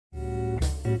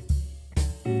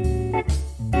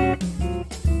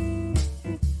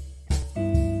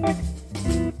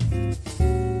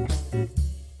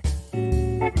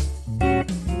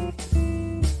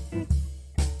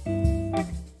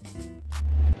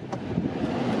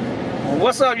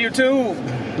What's up, YouTube?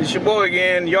 It's your boy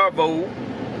again, Yarvo,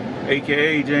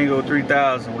 aka Django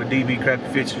 3000 with DB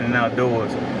Crappie Fishing and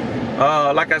Outdoors.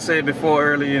 Like I said before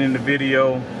earlier in the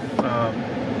video,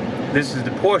 this is the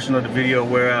portion of the video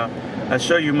where I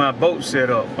show you my boat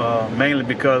setup, mainly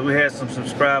because we had some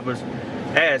subscribers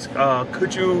ask,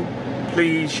 could you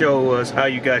please show us how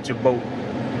you got your boat,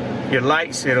 your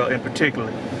light setup in particular,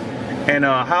 and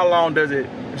how long does it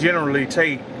generally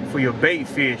take for your bait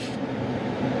fish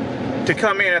to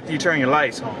come in after you turn your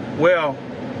lights on? Well,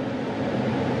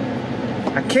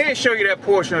 I can't show you that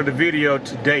portion of the video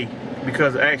today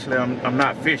because actually I'm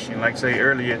not fishing. Like I said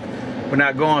earlier, we're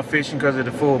not going fishing because of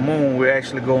the full moon. We're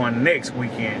actually going next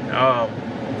weekend.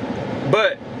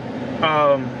 But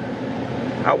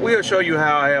I will show you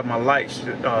how I have my lights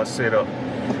set up.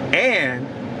 And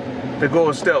to go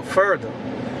a step further,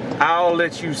 I'll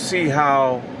let you see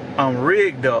how I'm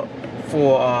rigged up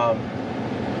for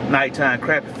nighttime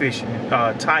crappie fishing,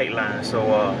 tight line. So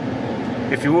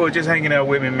if you would, just hanging out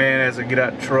with me, man, as I get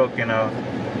out the truck and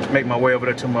make my way over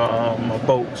there to my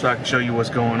boat so I can show you what's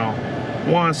going on.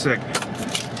 1 second.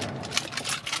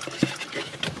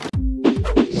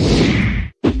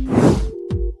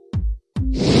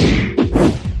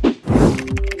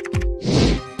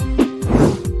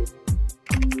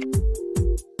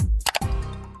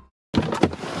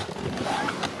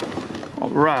 All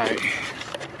right.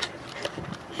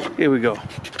 Here we go.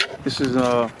 This is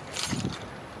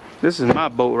my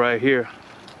boat right here.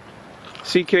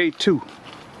 CK2.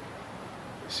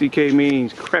 CK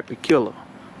means Crappie Killer.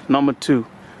 Number 2.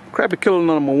 Crappie Killer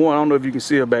number 1. I don't know if you can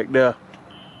see her back there.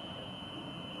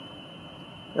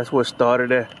 That's what started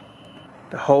that.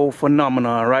 The whole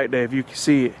phenomenon right there, if you can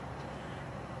see it.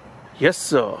 Yes,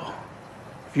 sir.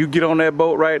 If you get on that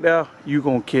boat right now, you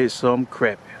gonna catch some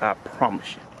crappie. I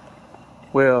promise you.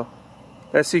 Well,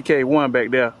 that's CK1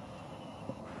 back there.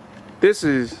 This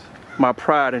is my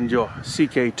pride and joy,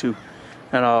 CK2.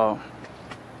 And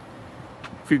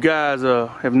if you guys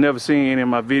have never seen any of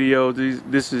my videos,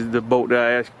 this is the boat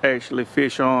that I actually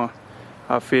fish on.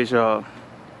 I fish the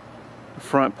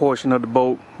front portion of the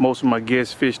boat. Most of my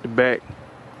guests fish the back.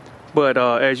 But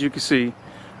as you can see,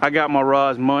 I got my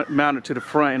rods mounted to the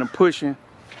front and I'm pushing.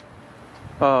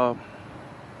 I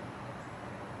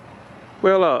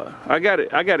got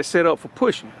it set up for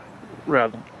pushing,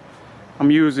 rather. I'm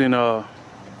using look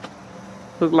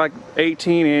like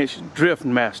 18-inch drift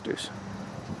masters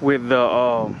with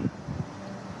the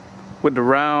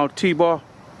round T-bar.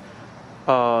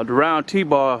 The round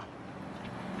T-bar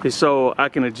is so I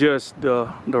can adjust the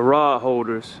rod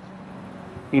holders,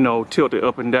 you know, tilt it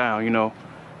up and down. You know,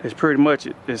 it's pretty much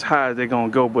as high as they're gonna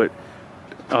go, but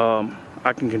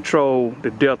I can control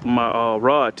the depth of my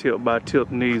rod tilt by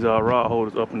tilting these rod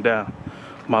holders up and down.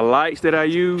 My lights that I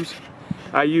use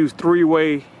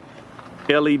 3-way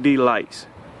LED lights.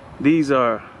 These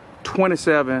are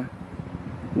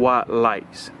 27-watt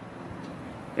lights.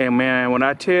 And man, when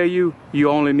I tell you, you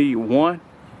only need one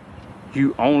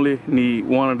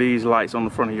of these lights on the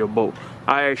front of your boat.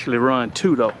 I actually run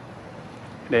 2 though.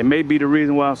 That may be the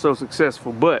reason why I'm so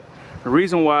successful, but the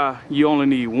reason why you only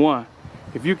need one,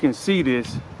 if you can see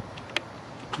this,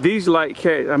 these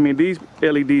these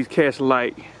LEDs catch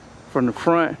light from the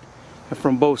front and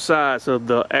from both sides of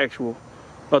the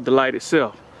light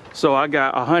itself. So I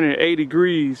got 180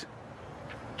 degrees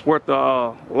worth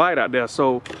of light out there.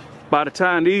 So by the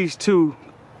time these two,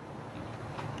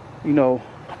 you know,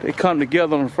 they come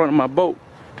together in front of my boat,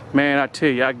 man, I tell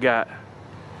you, I got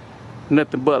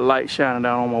nothing but light shining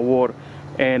down on my water.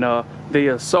 And they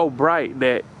are so bright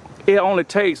that it only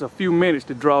takes a few minutes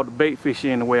to draw the bait fish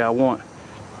in the way I want.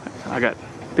 I got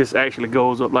this actually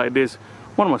goes up like this.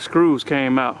 One of my screws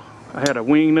came out. I had a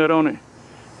wing nut on it.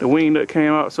 The wing nut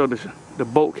came out, so the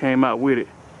boat came out with it.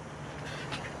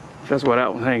 That's why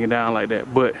that was hanging down like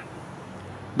that. But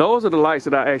those are the lights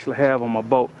that I actually have on my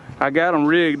boat. I got them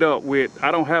rigged up with,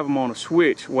 I don't have them on a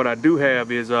switch. What I do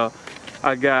have is I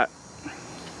got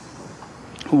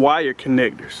wire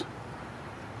connectors.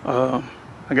 I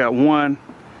got one.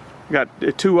 I got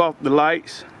the 2 off the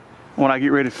lights when I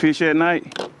get ready to fish at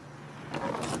night. I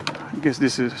guess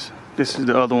this is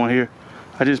the other one here.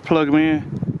 I just plug them in.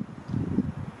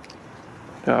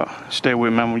 Stay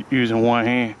with me, I'm using one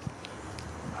hand.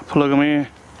 I plug them in.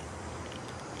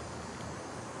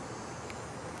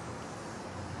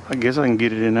 I guess I can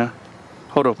get it in now.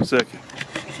 Hold up a second.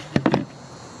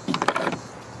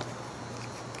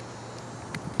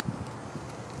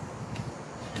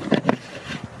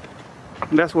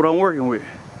 And that's what I'm working with.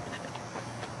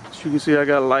 As you can see, I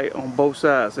got light on both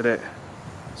sides of that.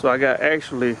 So I got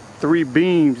actually 3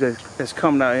 beams that's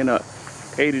coming out in a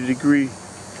 80-degree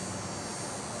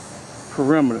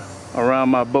perimeter around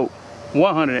my boat,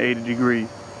 180 degrees,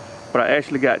 but I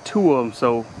actually got 2 of them,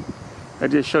 so I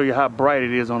just show you how bright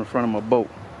it is on the front of my boat.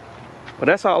 But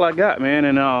that's all I got, man.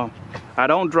 And I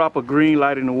don't drop a green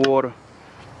light in the water.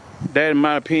 That, in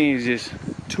my opinion, is just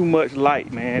too much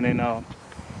light, man. And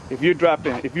if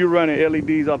you're running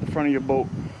LEDs off the front of your boat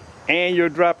and you're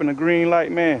dropping a green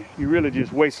light, man, you're really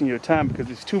just wasting your time because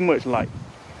it's too much light.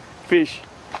 Fish,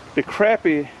 the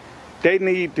crappie, they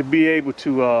need to be able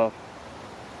to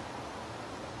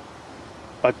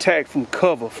attack from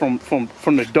cover, from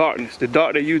the darkness.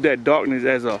 They use that darkness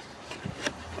as a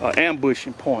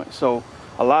ambushing point. So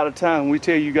a lot of times when we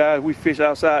tell you guys we fish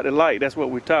outside the light, that's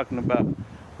what we're talking about.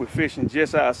 We're fishing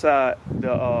just outside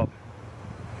the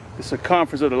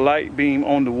circumference of the light beam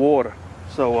on the water.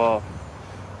 So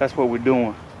that's what we're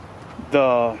doing.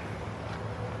 The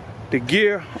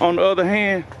gear, on the other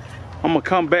hand, I'm gonna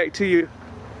come back to you.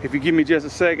 If you give me just a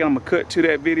second, I'm gonna cut to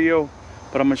that video,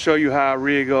 but I'm gonna show you how I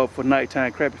rig up for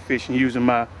nighttime crappie fishing using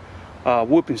my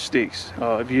whooping sticks.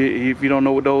 If you don't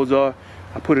know what those are,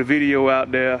 I put a video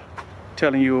out there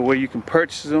telling you where you can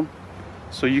purchase them,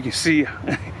 so you can see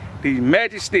these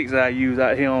magic sticks I use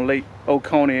out here on Lake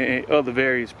Oconee and other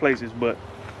various places. But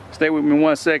stay with me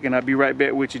 1 second. I'll be right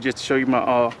back with you just to show you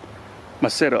my my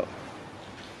setup.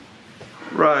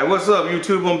 Right, what's up,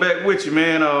 YouTube? I'm back with you,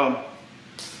 man.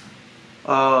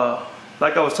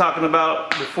 Like I was talking about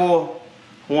before,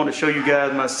 I want to show you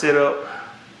guys my setup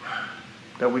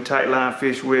that we tight line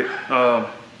fish with. I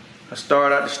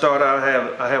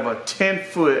have a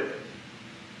 10-foot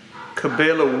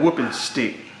Cabela whooping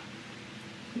stick.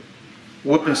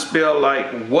 Whooping spelled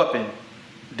like whooping,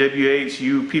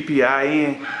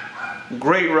 W-H-U-P-P-I-N.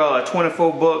 Great rod,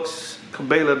 24 bucks,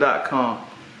 Cabela.com.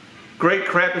 Great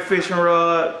crappie fishing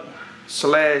rod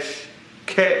slash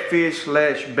catfish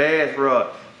slash bass rod.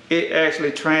 It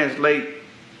actually translates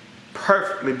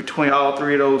perfectly between all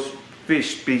 3 of those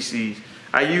fish species.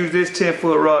 I use this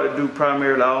 10-foot rod to do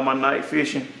primarily all my night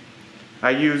fishing. I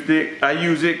use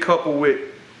it coupled with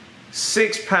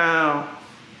 6-pound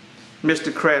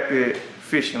Mr. Crappie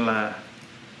fishing line.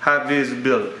 High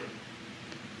visibility.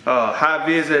 High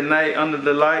vis at night under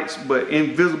the lights, but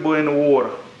invisible in the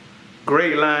water.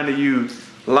 Great line to use.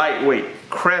 Lightweight.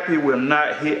 Crappie will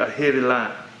not hit a heavy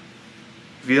line.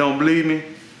 If you don't believe me,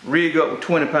 rig up with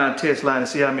 20-pound test line and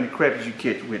see how many crappies you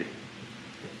catch with it.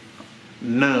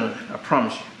 None, I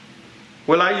promise you.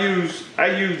 Well, I use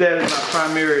that as my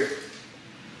primary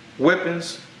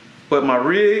weapons, but my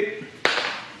rig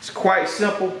is quite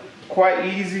simple, quite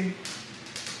easy.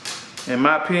 In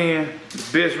my opinion, the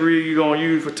best rig you're gonna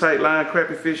use for tight line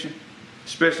crappie fishing,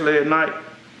 especially at night.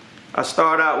 I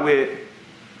start out with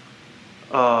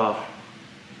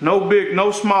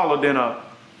no smaller than a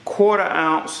 1/4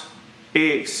 ounce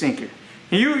egg sinker.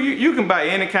 And you can buy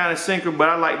any kind of sinker, but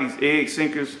I like these egg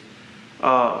sinkers.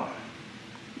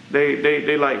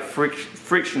 They like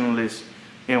frictionless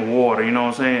in water. You know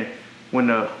what I'm saying? When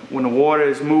the water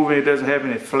is moving, it doesn't have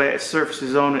any flat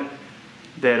surfaces on it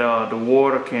that the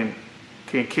water can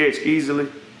catch easily.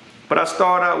 But I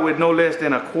start out with no less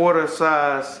than a 1/4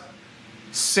 size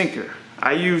sinker.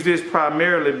 I use this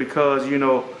primarily because, you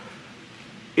know,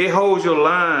 it holds your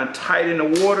line tight in the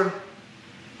water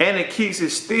and it keeps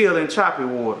it still in choppy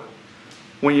water.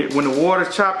 When the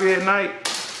water's choppy at night,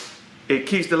 it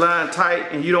keeps the line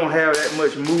tight and you don't have that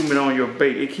much movement on your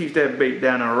bait. It keeps that bait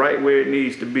down right where it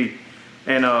needs to be.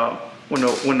 And when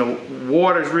the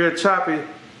water's real choppy,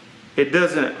 it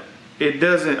doesn't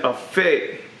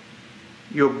affect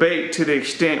your bait to the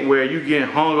extent where you get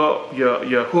hung up,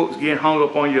 your hooks get hung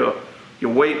up on your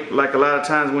weight, like a lot of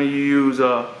times when you use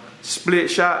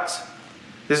split shots.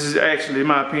 This is actually, in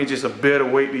my opinion, just a better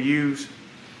weight to use.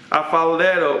 I follow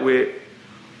that up with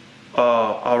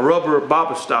a rubber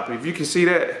bobber stopper. If you can see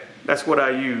that, that's what I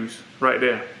use right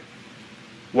there.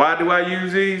 Why do I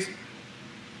use these?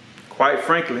 Quite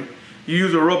frankly, you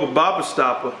use a rubber bobber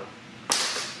stopper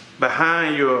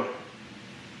behind your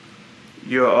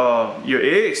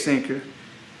egg sinker,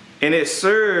 and it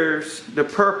serves the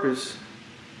purpose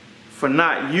for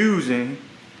not using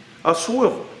a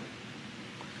swivel.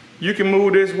 You can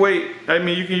move this weight,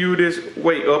 you can use this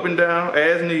weight up and down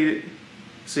as needed.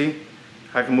 See,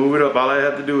 I can move it up. All I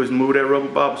have to do is move that rubber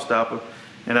bobber stopper,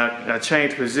 and I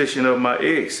change the position of my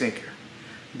egg sinker.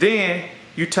 Then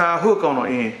you tie a hook on the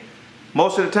end.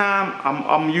 Most of the time,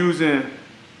 I'm using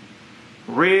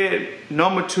red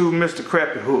 #2 Mr.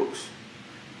 Crappie hooks.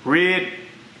 Red,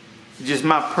 just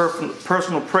my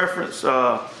personal preference.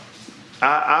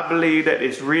 I believe that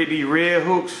these red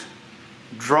hooks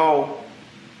draw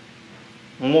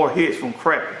more hits from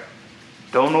crappie.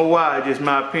 Don't know why, just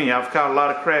my opinion. I've caught a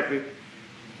lot of crappie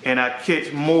and I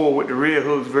catch more with the red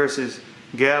hooks versus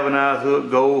galvanized hook,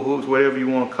 gold hooks, whatever you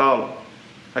want to call them.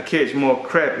 I catch more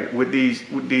crappie with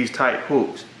these type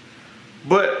hooks.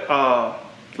 But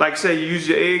like I say, you use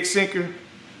your egg sinker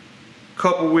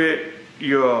coupled with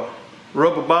your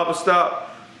rubber bobber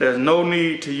stop. There's no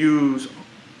need to use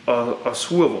a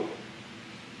swivel.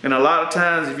 And a lot of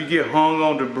times if you get hung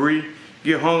on debris,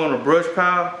 get hung on a brush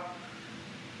pile,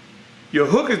 your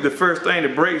hook is the first thing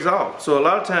that breaks off. So a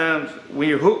lot of times when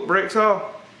your hook breaks off,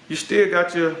 you still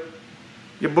got your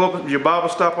bobber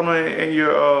stop on there and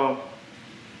your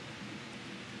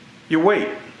weight.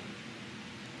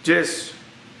 Just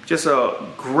a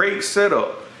great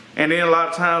setup. And then a lot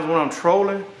of times when I'm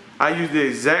trolling, I use the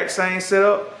exact same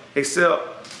setup, except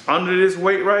under this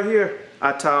weight right here,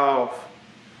 I tie off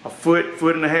a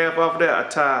foot and a half off of that. I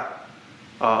tie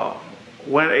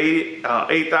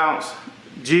 1/8 ounce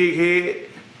jig head,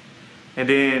 and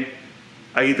then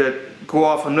I either go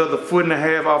off another foot and a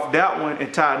half off that one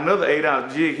and tie another 8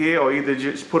 ounce jig head, or either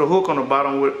just put a hook on the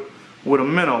bottom with a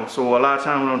minnow. So a lot of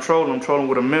times when I'm trolling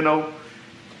with a minnow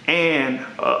and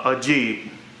a jig.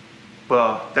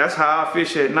 But that's how I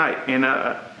fish at night, and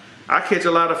I catch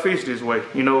a lot of fish this way.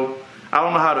 You know, I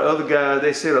don't know how the other guys,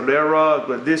 they set up their rods,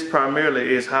 but this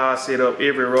primarily is how I set up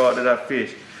every rod that I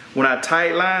fish. When I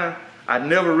tight line, I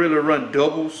never really run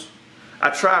doubles. I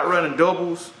tried running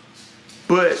doubles,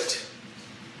 but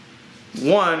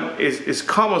one is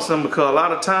cumbersome because a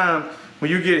lot of times when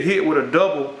you get hit with a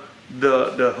double,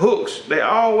 the hooks, they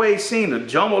always seem to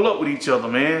jumble up with each other,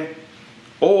 man.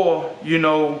 Or, you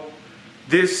know,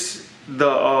 the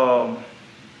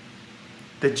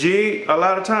jig, a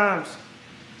lot of times,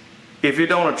 if it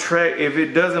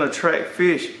doesn't attract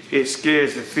fish, it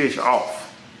scares the fish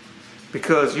off,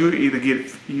 because you either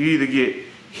get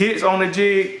hits on the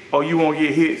jig, or you won't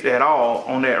get hits at all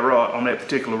on that rod, on that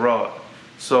particular rod.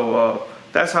 So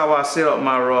that's how I set up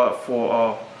my rod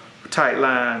for tight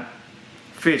line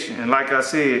fishing. And like I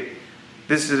said,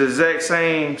 this is the exact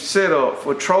same setup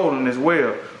for trolling as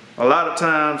well. A lot of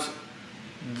times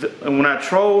when I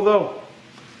troll though,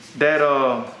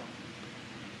 that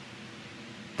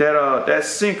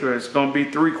sinker is gonna be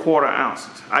 3/4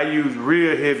 ounces. I use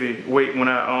real heavy weight when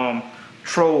I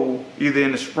troll, either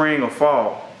in the spring or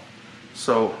fall.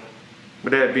 So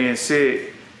with that being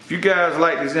said, if you guys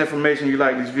like this information, you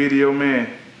like this video, man,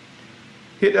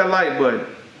 hit that like button,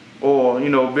 or, you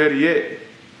know, better yet,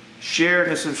 share it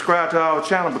and subscribe to our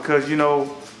channel, because, you know,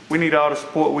 we need all the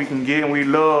support we can get, and we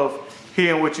love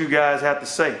hearing what you guys have to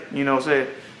say, you know what I'm saying?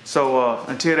 So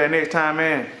until that next time,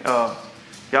 man,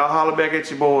 y'all holler back at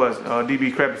your boys.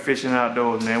 DB Crappie Fishing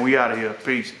Outdoors, man. We out of here.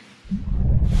 Peace.